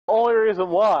only reason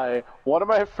why one of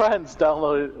my friends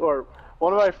downloaded, or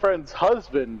one of my friend's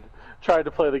husband tried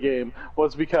to play the game,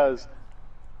 was because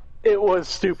it was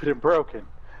stupid and broken.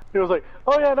 He was like,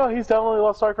 "Oh yeah, no, he's downloading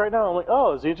Lost Ark right now." I'm like,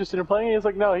 "Oh, is he interested in playing it?" He's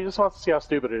like, "No, he just wants to see how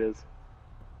stupid it is."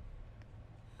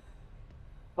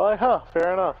 I'm like, huh,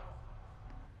 fair enough.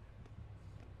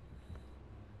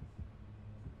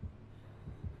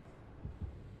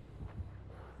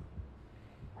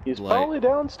 He's Blight. probably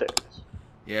downstairs.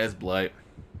 Yeah, it's Blight.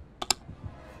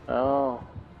 Oh,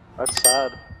 that's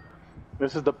sad.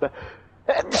 This is the best.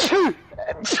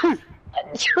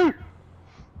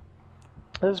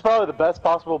 This is probably the best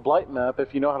possible Blight map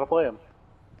if you know how to play him.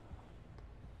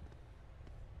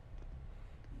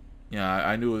 Yeah,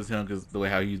 I knew it was him because the way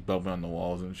how he's bumping on the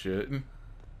walls and shit.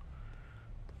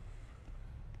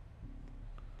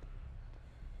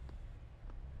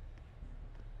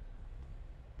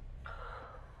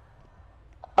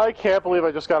 I can't believe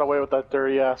I just got away with that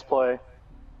dirty ass play.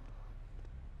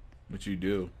 What you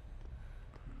do?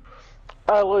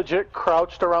 I legit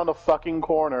crouched around a fucking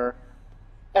corner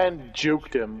and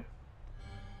juked him.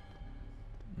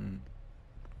 Mm.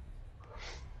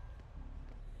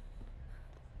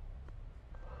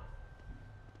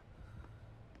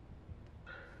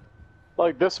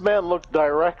 Like, this man looked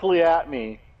directly at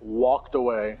me, walked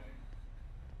away.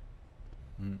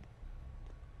 Mm.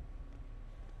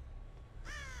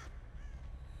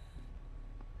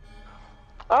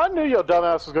 I knew your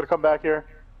dumbass was gonna come back here.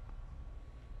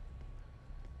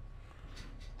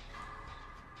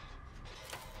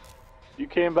 You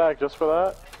came back just for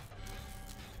that?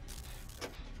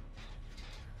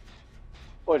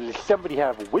 Or does somebody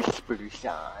have whispers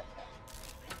on?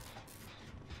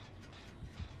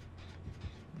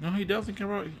 No, he doesn't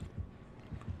come out.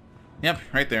 Yep,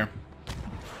 right there.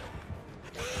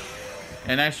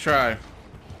 And nice try.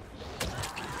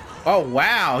 Oh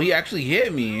wow, he actually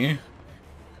hit me.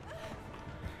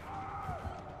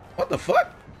 What the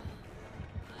fuck?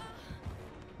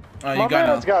 Oh, My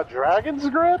man's got dragon's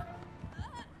grip?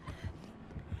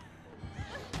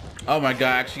 Oh my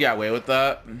god, I actually got away with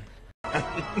that.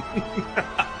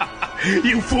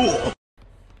 You fool!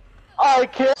 I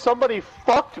can't. Somebody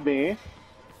fucked me.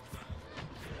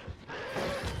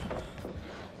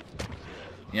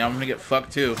 Yeah, I'm gonna get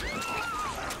fucked too.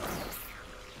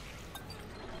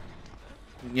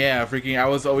 Yeah, freaking, I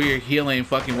was over here healing,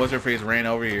 fucking what's her face ran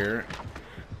over here.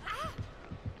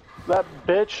 That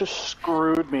bitch just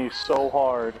screwed me so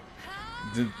hard.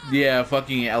 Yeah,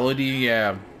 fucking Elodie,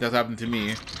 yeah, that's happened to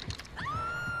me.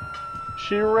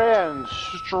 She ran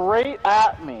straight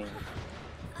at me.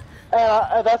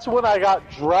 And that's when I got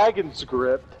dragon's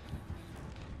grip.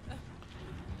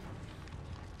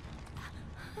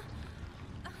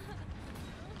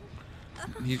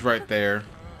 He's right there.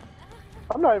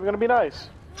 I'm not even gonna be nice.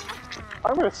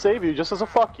 I'm gonna save you just as a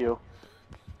fuck you.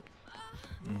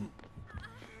 Mm.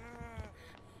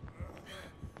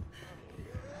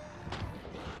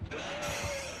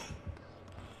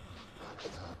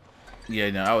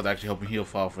 Yeah, no, I was actually hoping he'll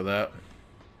fall for that.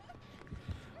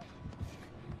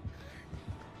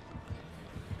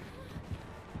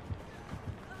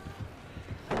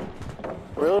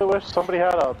 Really wish somebody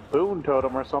had a boon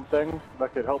totem or something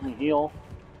that could help me heal.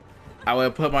 I would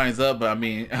have put mine up, but I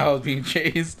mean, I was being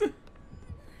chased.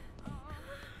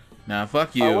 Nah,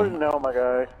 fuck you. I wouldn't know, my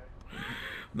guy.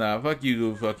 Nah, fuck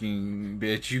you, fucking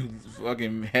bitch. You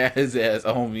fucking had his ass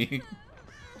on me.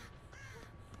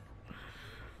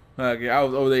 Okay, I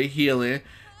was over there healing,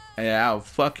 and out of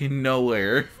fucking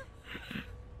nowhere.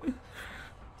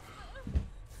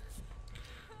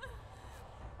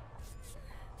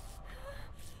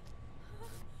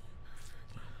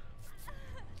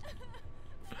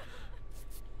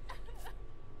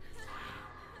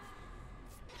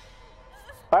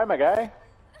 Hi, my guy.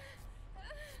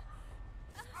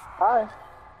 Hi.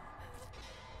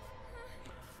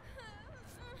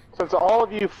 Since all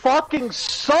of you fucking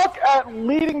suck at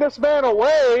leading this man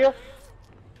away,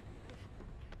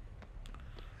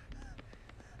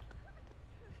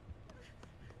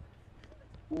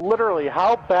 literally,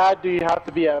 how bad do you have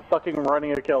to be at fucking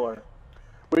running a killer?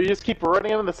 Where you just keep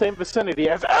running in the same vicinity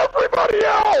as everybody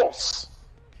else!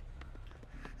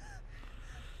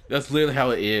 That's literally how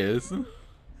it is.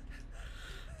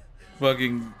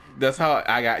 Fucking, that's how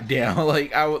I got down.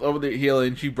 Like, I was over there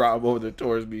healing, she brought him over there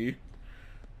towards me.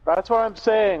 That's what I'm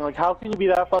saying. Like, how can you be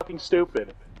that fucking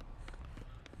stupid?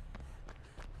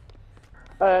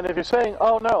 And if you're saying,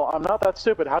 oh no, I'm not that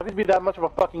stupid, how can you be that much of a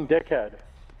fucking dickhead?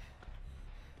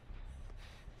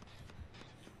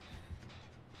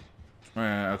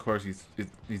 Of course, he's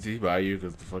by you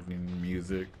because the fucking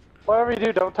music. Whatever you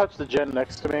do, don't touch the gen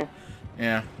next to me.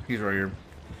 Yeah, he's right here.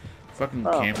 Fucking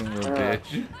camping little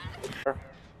bitch.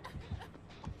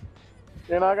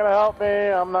 You're not gonna help me.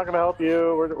 I'm not gonna help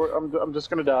you. I'm just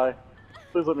gonna die.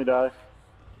 Please let me die.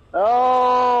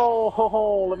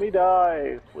 Oh, let me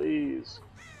die, please.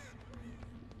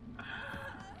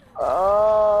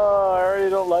 Oh, I already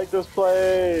don't like this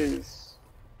place.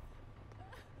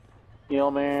 Heal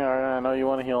me. Alright, I know you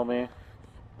want to heal me.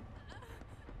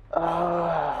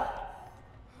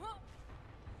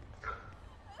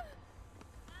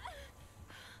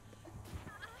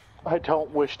 I don't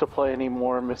wish to play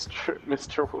anymore,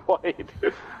 Mr. White.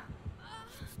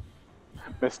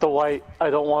 Mr. White, I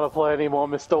don't want to play anymore,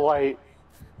 Mr. White.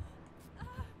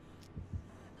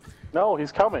 No,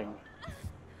 he's coming.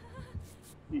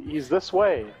 He's this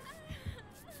way.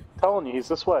 I'm telling you, he's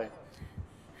this way.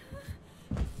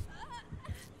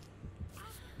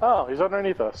 Oh, he's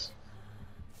underneath us.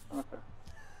 Okay.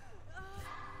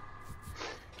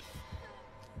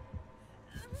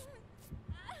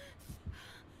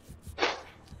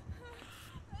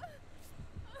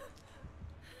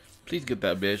 Please get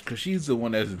that bitch, cause she's the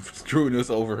one that's screwing us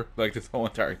over like this whole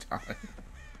entire time.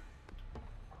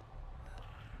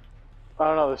 I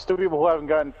don't know, there's two people who haven't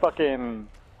gotten fucking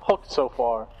hooked so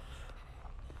far.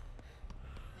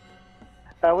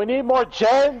 And we need more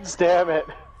gens, damn it!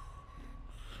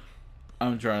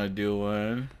 I'm trying to do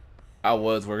one. I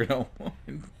was working on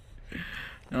one.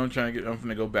 Now I'm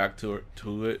gonna go back to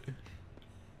it.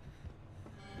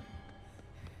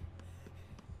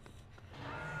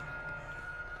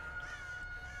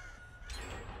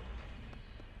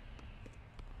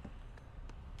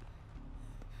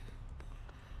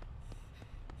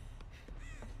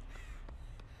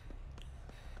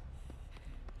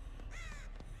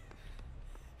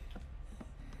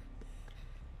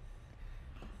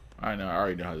 I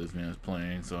already know how this man is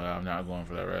playing, so I'm not going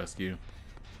for that rescue.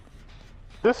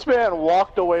 This man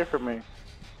walked away from me.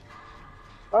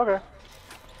 Okay.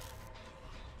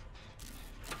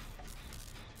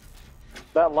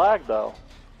 That lag, though.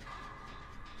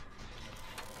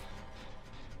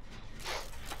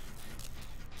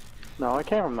 No, I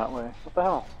came from that way. What the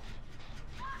hell?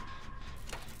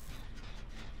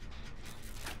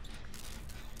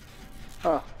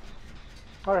 Huh.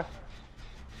 Okay.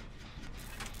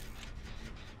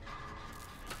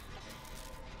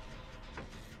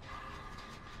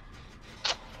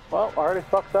 Well, I already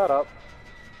fucked that up.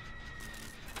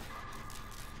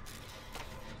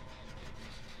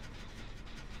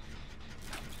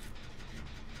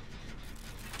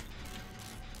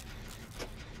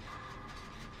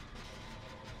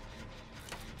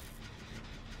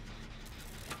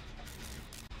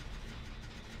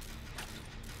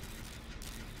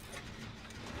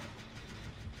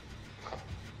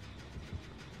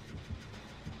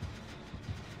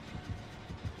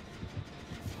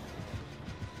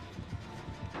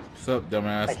 What's up,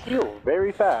 dumbass? I heal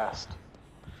very fast.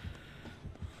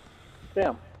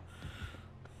 Damn.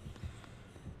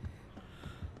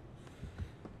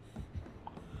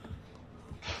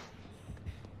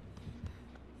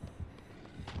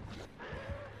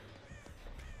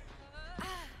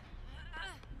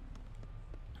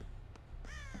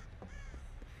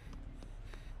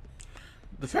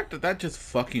 The fact that just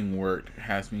fucking worked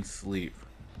has me sleep.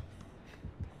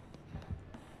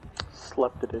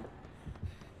 Slept it.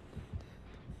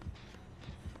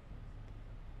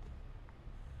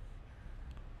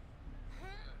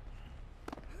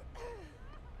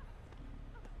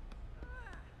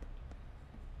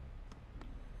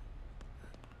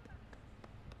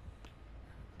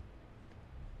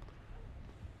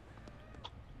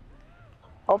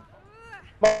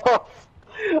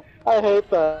 I hate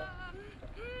that.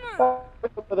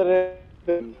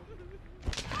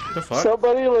 The fuck?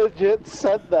 Somebody legit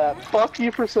said that. Fuck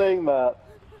you for saying that.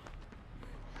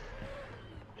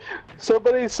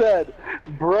 Somebody said,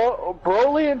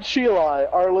 Broly and Sheila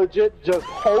are legit just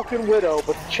Hulk and Widow,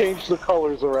 but change the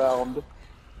colors around.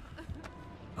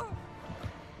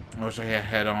 I wish I had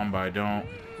head on, but I don't.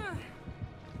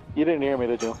 You didn't hear me,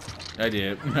 did you? I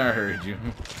did. I heard you.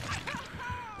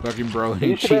 Fucking Broly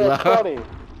You and should have Sheila. funny.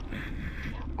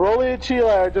 Broly and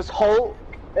Sheila are just Hulk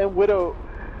and Widow,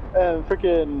 and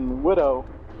freaking Widow,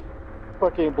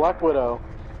 fucking Black Widow,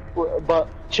 but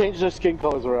change their skin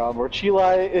colors around. Where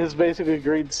Sheila is basically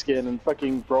green skin and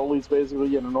fucking Broly's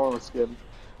basically an enormous skin.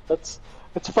 It's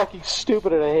fucking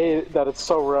stupid, and I hate that it's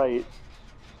so right.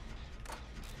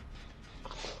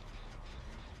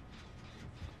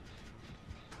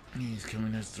 He's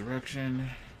coming this direction.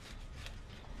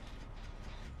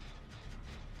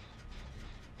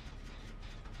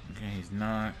 Okay, he's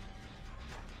not.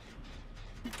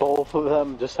 Both of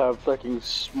them just have fucking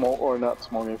small, or not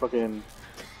smoking, fucking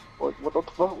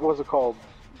What was it called?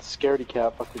 Scaredy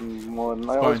cat fucking one.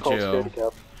 I always call it Chill. Scaredy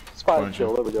cat. Spine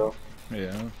Chill, there we go.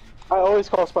 Yeah. I always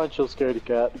call Spine Chill Scaredy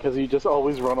cat because you just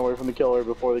always run away from the killer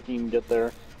before they can even get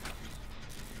there.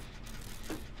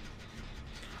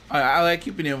 I like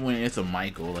keeping it when it's a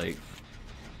Michael, like.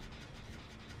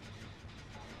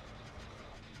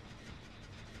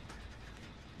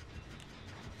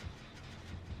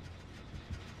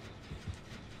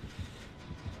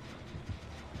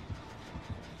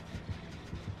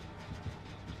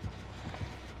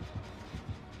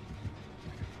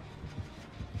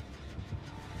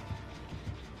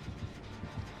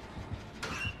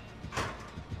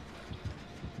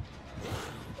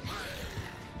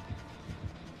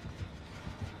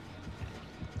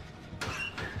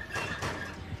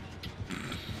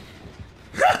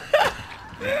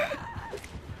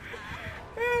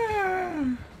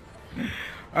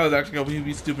 I was actually hoping he'd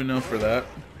be stupid enough for that.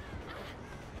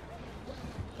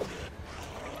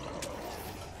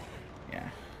 Yeah.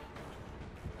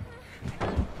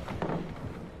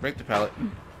 Break the pallet.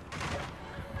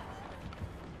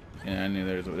 Yeah, I knew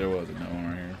there wasn't no one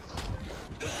right here.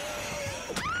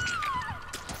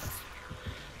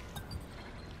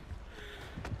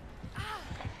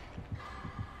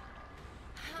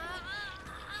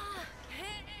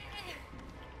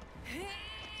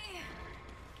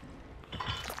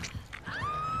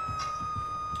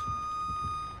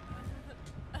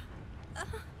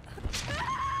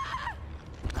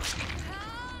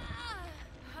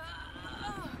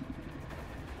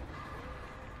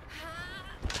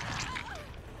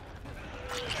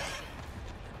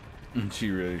 She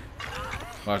really.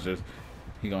 Watch this.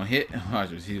 He gonna hit.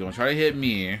 Watch this. He's gonna try to hit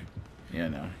me. Yeah,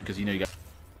 no, because you know you got.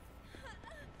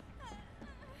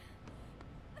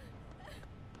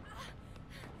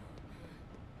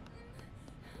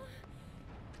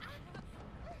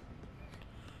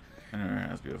 Alright,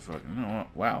 that's good. Fuck. You know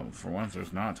what? Wow. For once,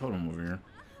 there's not a totem over here.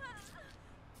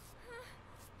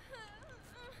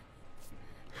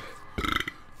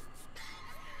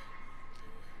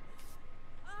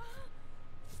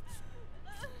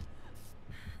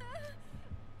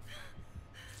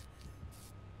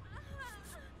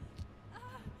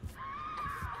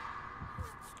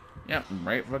 Yep,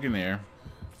 right fucking there.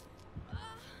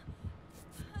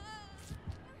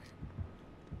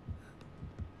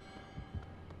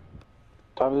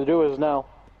 Time to do is now.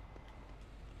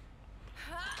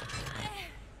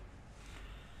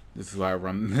 This is why I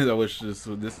run. I wish this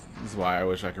is why I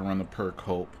wish I could run the perk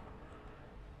Hope.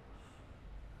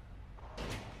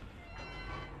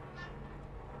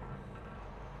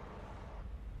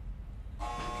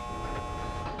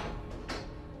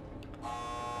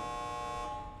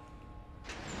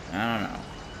 I don't know.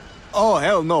 Oh,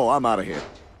 hell no, I'm out of here.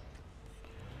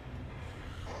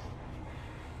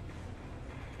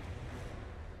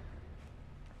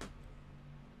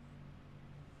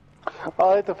 I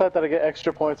like the fact that I get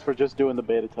extra points for just doing the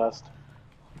beta test.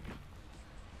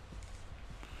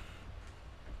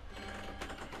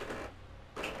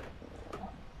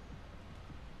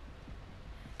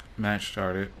 Match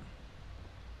started.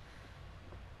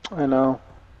 I know.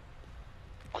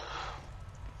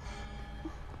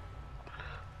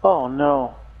 Oh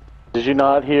no. Did you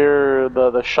not hear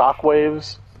the shock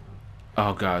waves?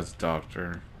 Oh God's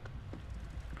doctor.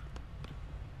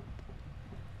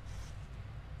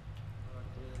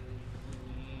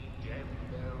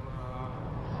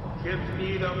 Give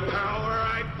me the power,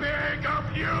 I beg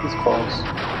of you! He's close.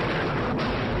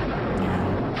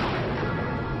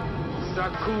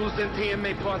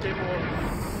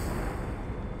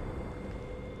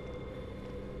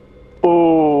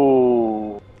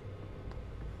 Ooh.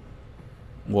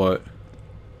 What?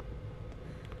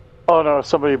 Oh no,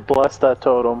 somebody blessed that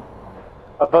totem.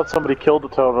 I thought somebody killed the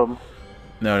totem.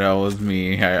 No, that was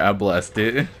me. I blessed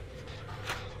it.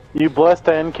 You blessed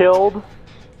and killed?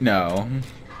 No.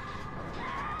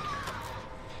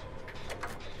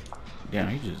 Yeah,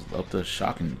 he just up the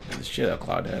shocking the shit out of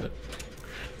Claudette.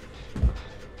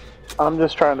 I'm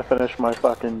just trying to finish my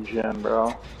fucking gen,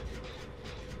 bro.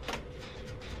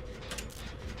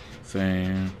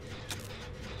 Same.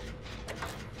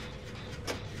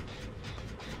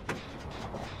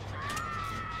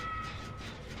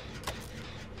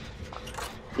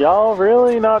 Y'all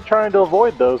really not trying to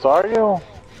avoid those, are you?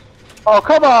 Oh,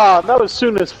 come on! That was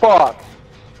soon as fuck!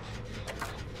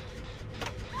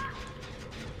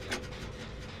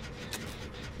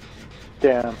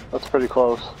 Damn, that's pretty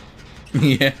close.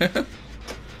 Yeah.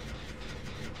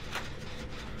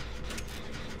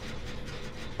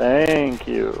 Thank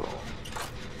you.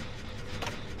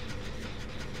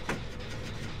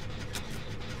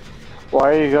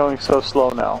 Why are you going so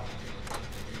slow now?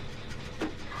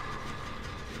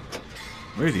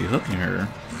 Where is he hooking her?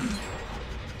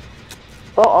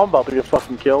 Oh, I'm about to get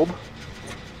fucking killed.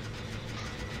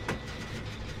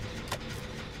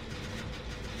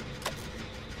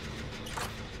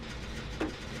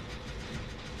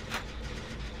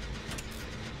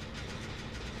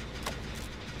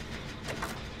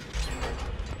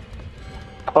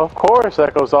 Of course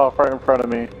that goes off right in front of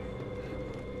me.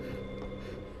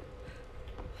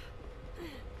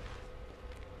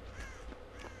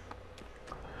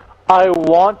 I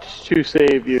want to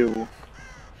save you.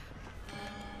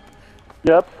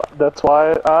 Yep, that's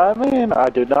why, I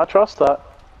did not trust that.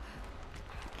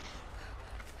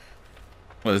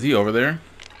 What, is he over there?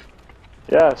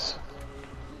 Yes.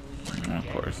 Oh, of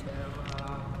course.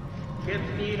 Give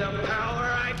me the power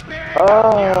I beg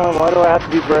Oh, why do I have to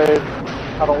be brave?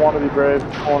 I don't want to be brave.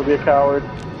 I want to be a coward.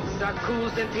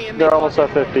 They're almost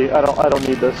at 50. I don't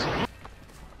need this.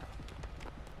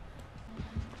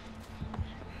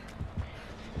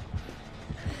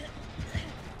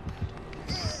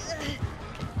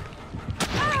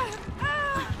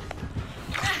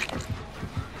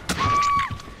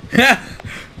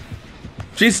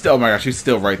 She's still, oh my gosh, she's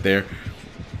still right there.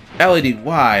 LED,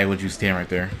 why would you stand right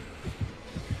there?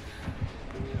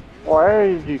 Why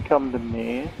did you come to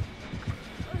me?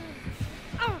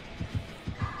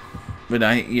 But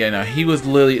I, yeah, no, he was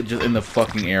literally just in the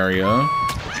fucking area.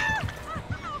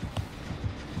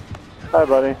 Hi,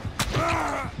 buddy.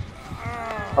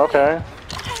 Okay.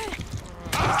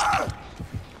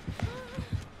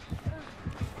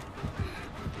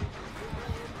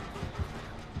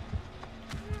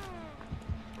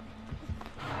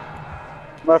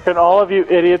 Now, can all of you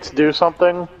idiots do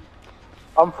something?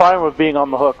 I'm fine with being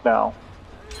on the hook now.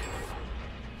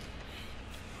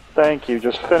 Thank you.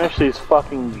 Just finish these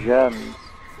fucking gens.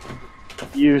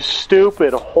 You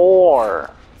stupid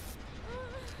whore.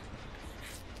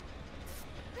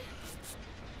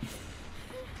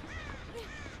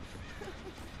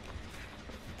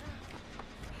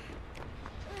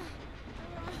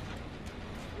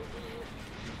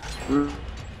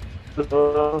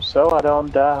 So I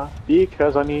don't die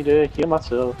because I need to heal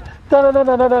myself. Da na na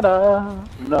na na na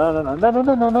na na na na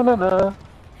na na na na na.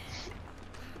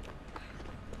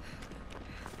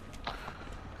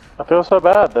 I feel so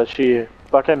bad that she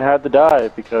fucking had to die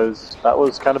because that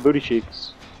was kind of booty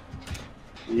cheeks.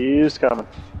 He's coming.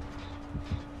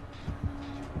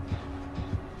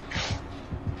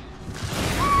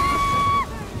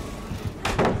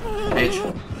 H.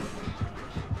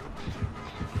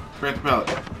 Grab the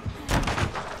pellet.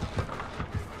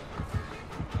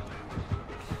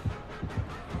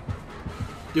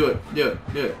 Do it, do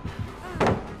it, do it.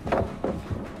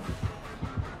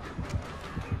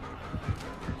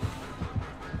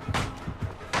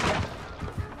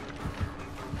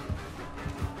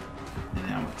 And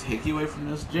now I'm gonna take you away from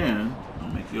this gen. I'll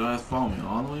make your ass follow me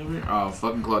all the way over here. Oh,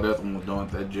 fucking Claudette was doing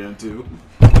that gen too.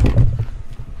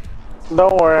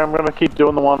 Don't worry, I'm gonna keep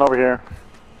doing the one over here.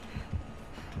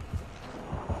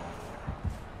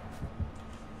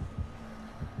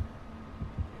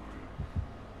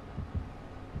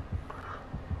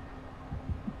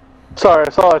 Sorry,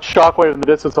 I saw that shockwave in the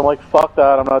distance. I'm like, fuck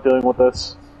that, I'm not dealing with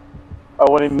this. I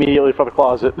went immediately for the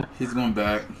closet. He's going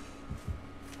back.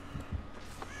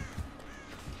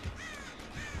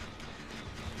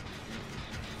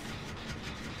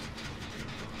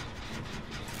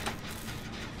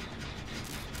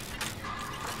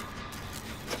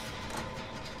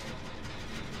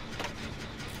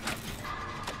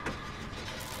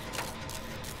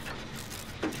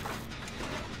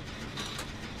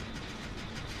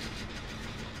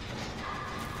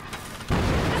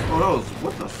 Oh,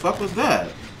 what the fuck was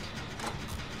that?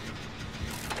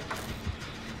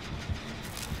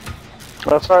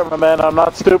 That's right, my man. I'm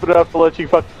not stupid enough to let you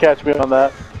fucking catch me on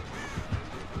that.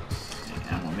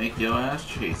 I'm gonna make your ass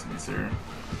chase me, sir.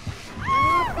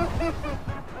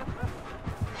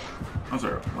 I'm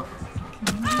sorry, what the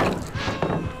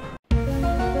fuck?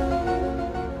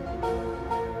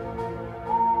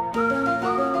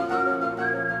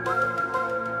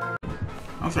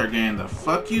 I'm sorry, gang, the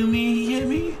fuck you mean he hit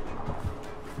me?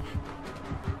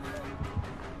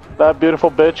 That beautiful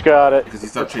bitch got it. Because he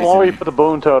stopped It's chasing why me. you put the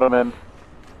boon totem in.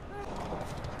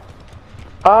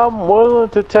 I'm willing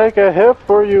to take a hit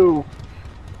for you.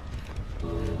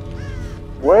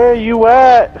 Where you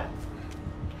at?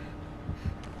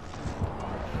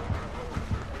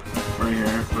 Right here,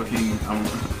 fucking,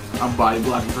 I'm body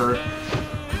blocking her.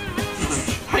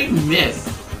 How you miss?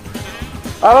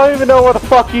 I don't even know where the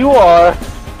fuck you are.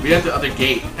 We have the other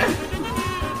gate.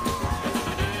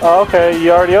 Oh, okay, you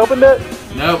already opened it?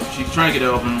 Nope, she's trying to get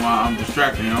it open while I'm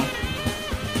distracting, you know?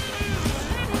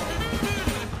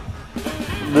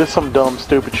 This is some dumb,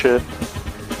 stupid shit.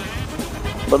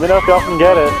 Let me know if y'all can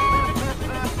get it.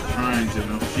 Trying to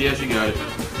know. Yeah, she got it.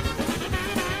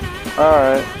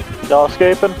 Alright. Y'all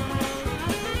escaping?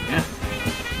 Yeah.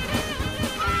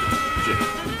 Shit.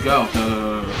 Go. Go.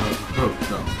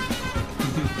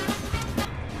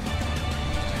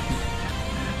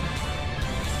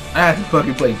 I have to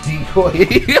fucking play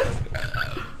decoy.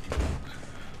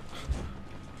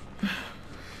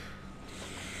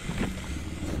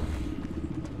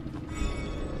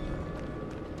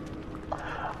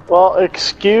 Well,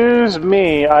 excuse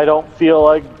me, I don't feel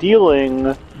like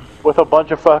dealing with a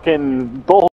bunch of fucking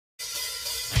bull.